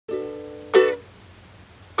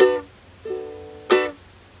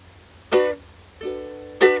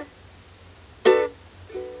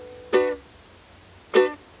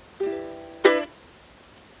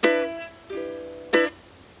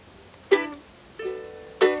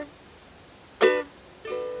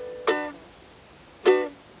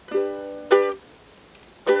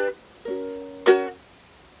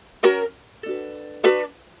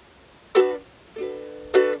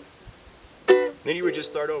Then you would just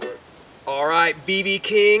start over. Alright, BB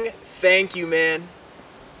King, thank you, man.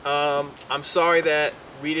 I'm sorry that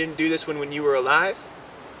we didn't do this when you were alive,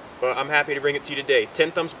 but I'm happy to bring it to you today.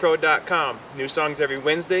 TenThumbsPro.com. New songs every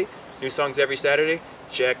Wednesday, new songs every Saturday.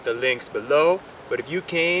 Check the links below. But if you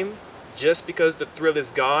came just because the thrill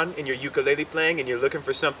is gone in your ukulele playing and you're looking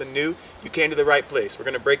for something new, you came to the right place. We're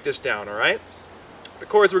going to break this down, alright? The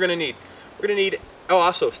chords we're going to need. We're going to need, oh,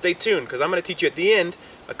 also, stay tuned, because I'm going to teach you at the end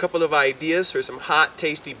a couple of ideas for some hot,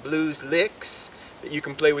 tasty blues licks that you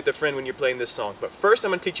can play with a friend when you're playing this song. But first,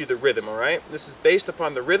 I'm going to teach you the rhythm, alright? This is based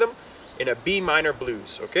upon the rhythm in a B minor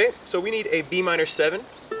blues, okay? So we need a B minor 7.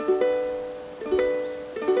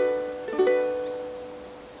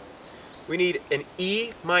 We need an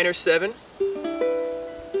E minor 7.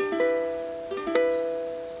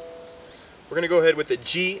 We're going to go ahead with the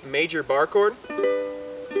G major bar chord.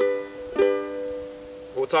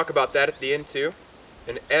 We'll talk about that at the end too.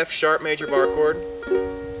 An F sharp major bar chord.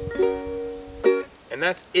 And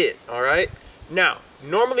that's it, alright? Now,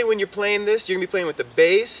 normally when you're playing this, you're going to be playing with the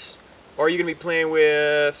bass, or you're going to be playing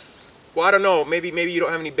with, well, I don't know, maybe you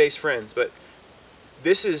don't have any bass friends, but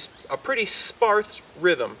this is a pretty sparse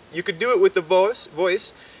rhythm. You could do it with the voice,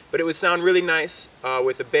 but it would sound really nice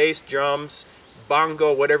with the bass, drums,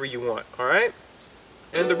 bongo, whatever you want, alright?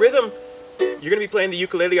 And the rhythm, you're going to be playing the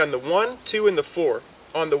ukulele on the 1, 2, and the 4.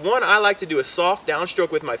 On the 1, I like to do a soft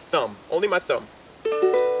downstroke with my thumb, only my thumb.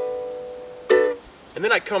 And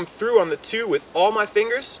then I come through on the 2 with all my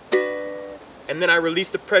fingers, and then I release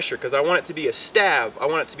the pressure because I want it to be a stab. I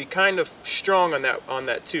want it to be kind of strong on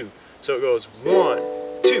that 2. So it goes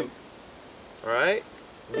 1, 2. Alright?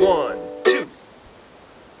 1, 2.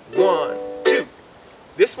 1, 2.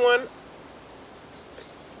 This one,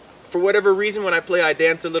 for whatever reason, when I play, I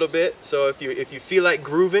dance a little bit. So if you feel like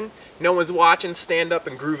grooving, no one's watching, stand up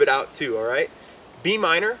and groove it out too, alright? B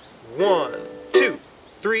minor, 1, 2,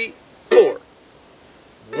 3, 4.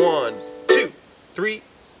 1, 2, 3,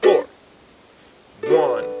 4.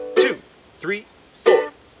 1, 2, 3,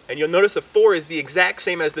 4. And you'll notice the 4 is the exact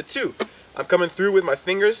same as the 2. I'm coming through with my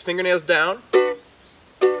fingers, fingernails down,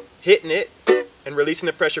 hitting it, and releasing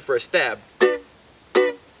the pressure for a stab.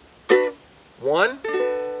 1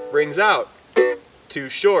 brings out, 2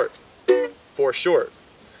 short, 4 short.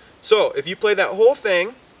 So if you play that whole thing,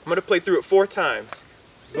 I'm going to play through it 4 times.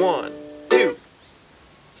 1, 2,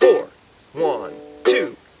 4. 1,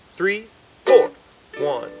 2, 3, 4.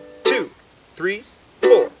 1, 2, 3,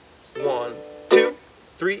 4. 1, 2,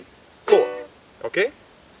 3, 4. Okay?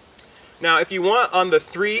 Now if you want on the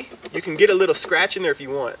 3, you can get a little scratch in there if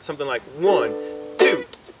you want. Something like 1, 2,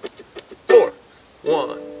 4.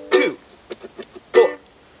 1, 2, 4.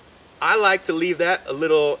 I like to leave that a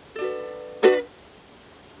little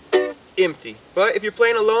empty. But if you're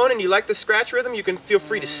playing alone and you like the scratch rhythm, you can feel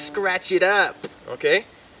free to scratch it up. Okay?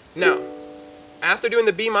 Now, after doing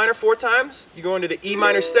the B minor 4 times, you go into the E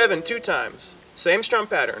minor 7 2 times. Same strum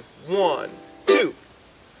pattern. 1, 2,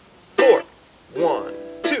 4. 1,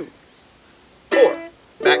 2, 4.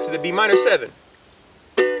 Back to the B minor 7.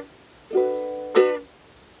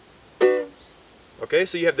 Okay,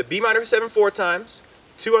 so you have the B minor 7 4 times,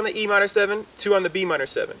 2 on the E minor 7, 2 on the B minor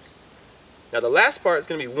 7. Now the last part is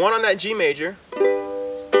going to be 1 on that G major,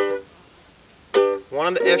 1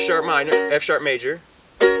 on the F sharp major,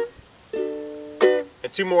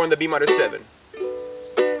 and 2 more on the B minor 7.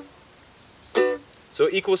 So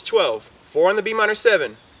it equals 12. 4 on the B minor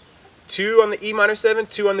 7, 2 on the E minor 7,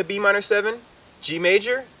 2 on the B minor 7, G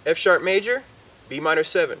major, F sharp major, B minor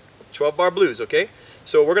 7. 12 bar blues, okay?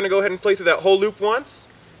 So we're going to go ahead and play through that whole loop once,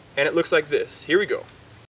 and it looks like this. Here we go.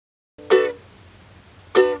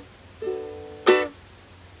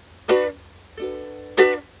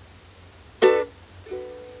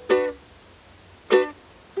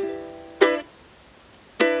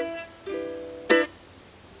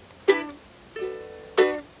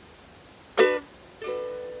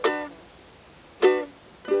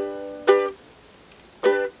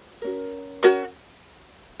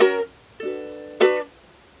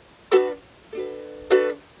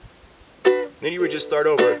 Then you would just start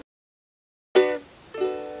over.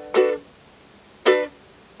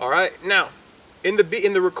 Alright, now, in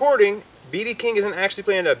the recording, BB King isn't actually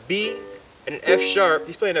playing a B and an F sharp.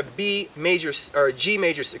 He's playing a B major, or a G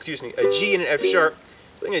major, excuse me, a G and an F sharp.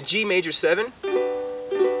 Playing a G major 7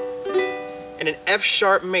 and an F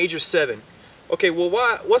sharp major 7. Okay, well,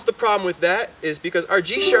 what's the problem with that is because our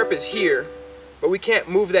G sharp is here, but we can't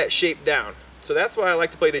move that shape down. So that's why I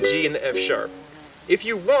like to play the G and the F sharp. If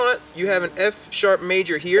you want, you have an F sharp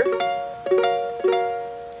major here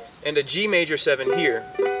and a G major 7 here.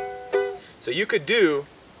 So you could do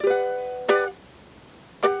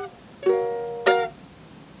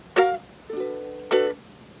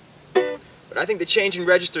But I think the change in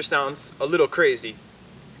register sounds a little crazy.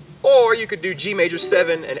 Or you could do G major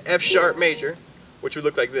 7 and F sharp major, which would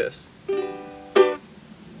look like this.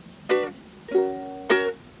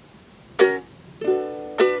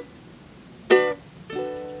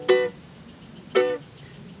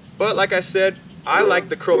 But like I said, I like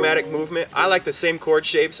the chromatic movement. I like the same chord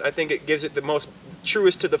shapes. I think it gives it the most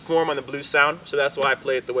truest to the form on the blues sound, so that's why I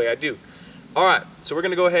play it the way I do. Alright, so we're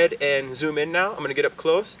going to go ahead and zoom in now. I'm going to get up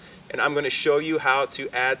close, and I'm going to show you how to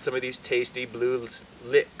add some of these tasty blues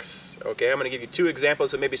licks. Okay, I'm going to give you 2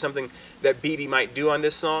 examples of maybe something that BB might do on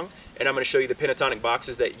this song, and I'm going to show you the pentatonic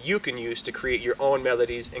boxes that you can use to create your own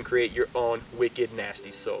melodies and create your own wicked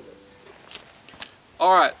nasty solos.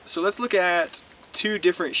 Alright, so let's look at 2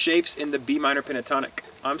 different shapes in the B minor pentatonic.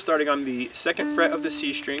 I'm starting on the 2nd fret of the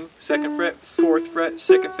C string, 2nd fret, 4th fret,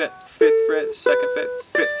 2nd fret, 5th fret, 2nd fret,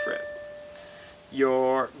 5th fret.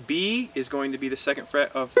 Your B is going to be the 2nd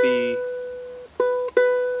fret of the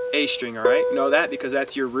A string, alright? Know that because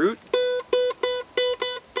that's your root.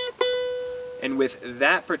 And with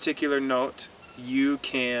that particular note, you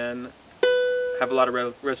can have a lot of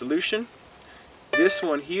resolution. This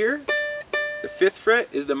one here, the 5th fret,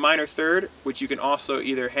 is the minor 3rd, which you can also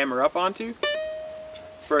either hammer up onto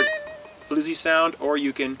for a bluesy sound, or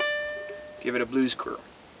you can give it a blues curl.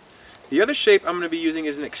 The other shape I'm going to be using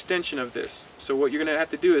is an extension of this. So what you're going to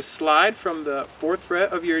have to do is slide from the 4th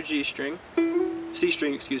fret of your C string,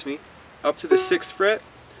 up to the 6th fret.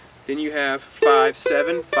 Then you have 5,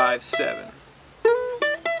 7, 5, 7.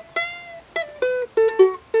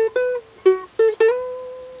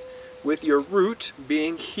 With your root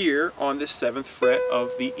being here on the 7th fret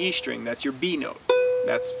of the E string. That's your B note.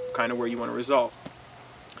 That's kind of where you want to resolve.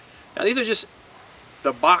 Now these are just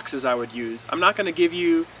the boxes I would use. I'm not going to give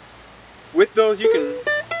you, with those you can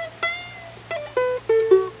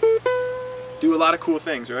do a lot of cool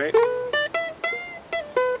things, right?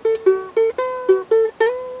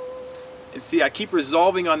 And see, I keep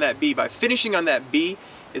resolving on that B. By finishing on that B,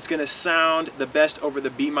 it's going to sound the best over the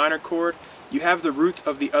B minor chord. You have the roots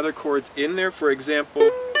of the other chords in there. For example,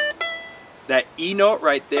 that E note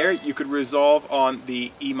right there, you could resolve on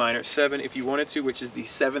the E minor 7 if you wanted to, which is the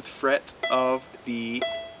 7th fret of the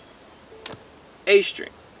A string.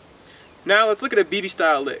 Now let's look at a BB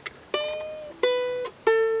style lick.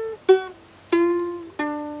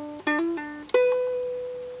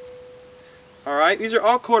 Alright, these are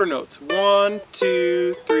all quarter notes. 1,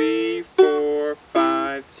 2, 3, 4,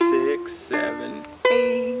 5, 6, 7,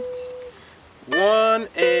 8. 1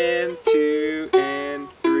 and 2 and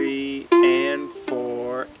 3 and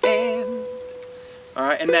 4 and.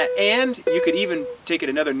 Alright, and that and, you could even take it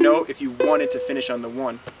another note if you wanted to finish on the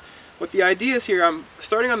 1. What the idea is here, I'm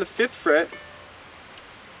starting on the 5th fret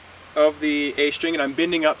of the A string and I'm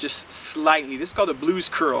bending up just slightly. This is called a blues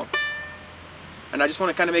curl. And I just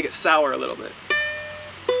want to kind of make it sour a little bit.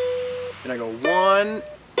 Then I go 1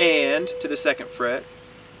 and to the 2nd fret,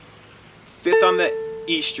 5th on the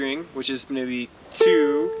E string, which is going to be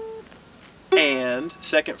 2 and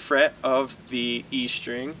 2nd fret of the E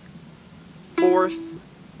string, 4th,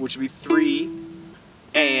 which would be 3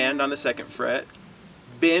 and on the 2nd fret,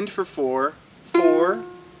 bend for 4, 4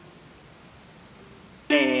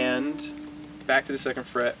 and back to the 2nd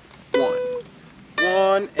fret, 1.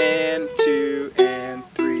 1 and 2 and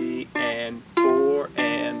 3 and 4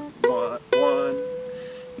 and 1, 1.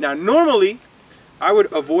 Now normally I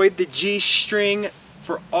would avoid the G string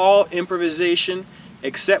for all improvisation,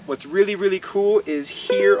 except what's really, really cool is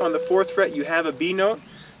here on the 4th fret you have a B note.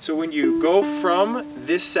 So when you go from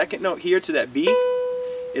this 2nd note here to that B,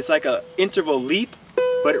 it's like an interval leap,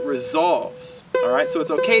 but it resolves. Alright, so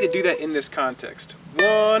it's okay to do that in this context.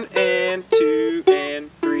 1 and 2 and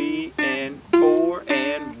 3 and 4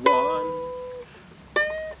 and 1.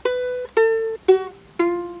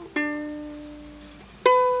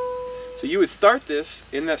 So you would start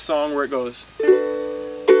this in that song where it goes.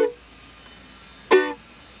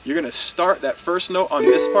 You're going to start that first note on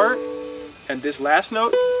this part, and this last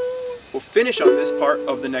note will finish on this part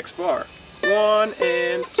of the next bar. 1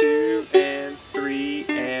 and 2 and 3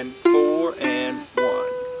 and 4 and 1.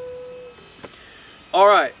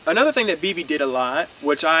 Alright, another thing that BB did a lot,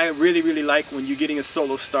 which I really, really like when you're getting a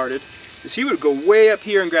solo started, is he would go way up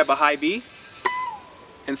here and grab a high B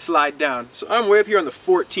and slide down. So I'm way up here on the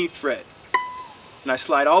 14th fret, and I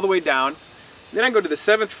slide all the way down. Then I go to the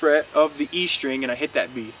 7th fret of the E string and I hit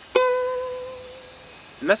that B.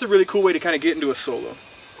 And that's a really cool way to kind of get into a solo.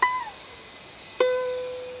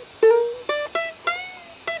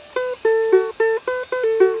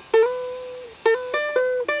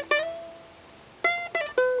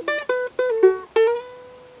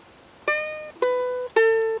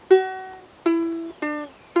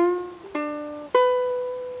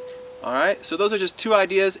 Alright, so those are just 2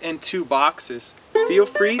 ideas and 2 boxes. Feel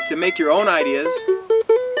free to make your own ideas.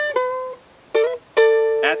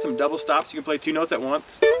 Add some double stops, you can play 2 notes at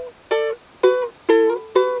once.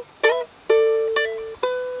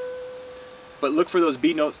 But look for those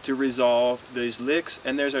beat notes to resolve these licks,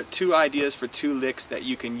 and there's our 2 ideas for 2 licks that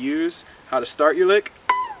you can use. How to start your lick.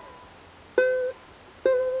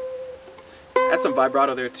 Add some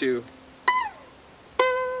vibrato there too.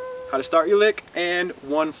 How to start your lick and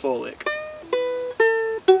 1 full lick.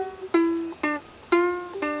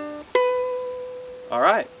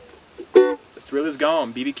 Alright, the thrill is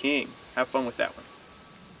gone, BB King. Have fun with that one.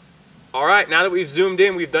 Alright, now that we've zoomed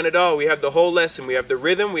in, we've done it all. We have the whole lesson. We have the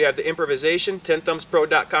rhythm, we have the improvisation,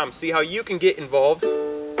 TenThumbsPro.com. See how you can get involved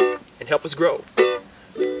and help us grow.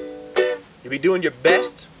 You'll be doing your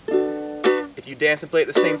best if you dance and play at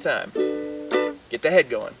the same time. Get the head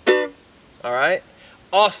going. Alright?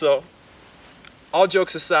 Also, all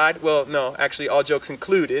jokes aside, well, no, actually all jokes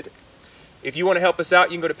included, if you want to help us out,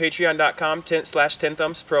 you can go to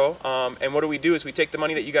patreon.com/TenThumbsPro. And what do? Is we take the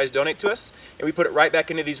money that you guys donate to us and we put it right back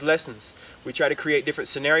into these lessons. We try to create different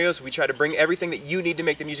scenarios. We try to bring everything that you need to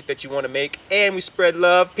make the music that you want to make. And we spread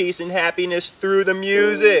love, peace, and happiness through the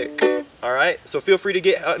music. Alright? So feel free to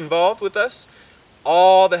get involved with us.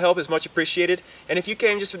 All the help is much appreciated. And if you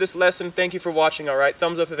came just for this lesson, thank you for watching, alright?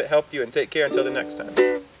 Thumbs up if it helped you, and take care until the next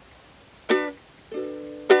time.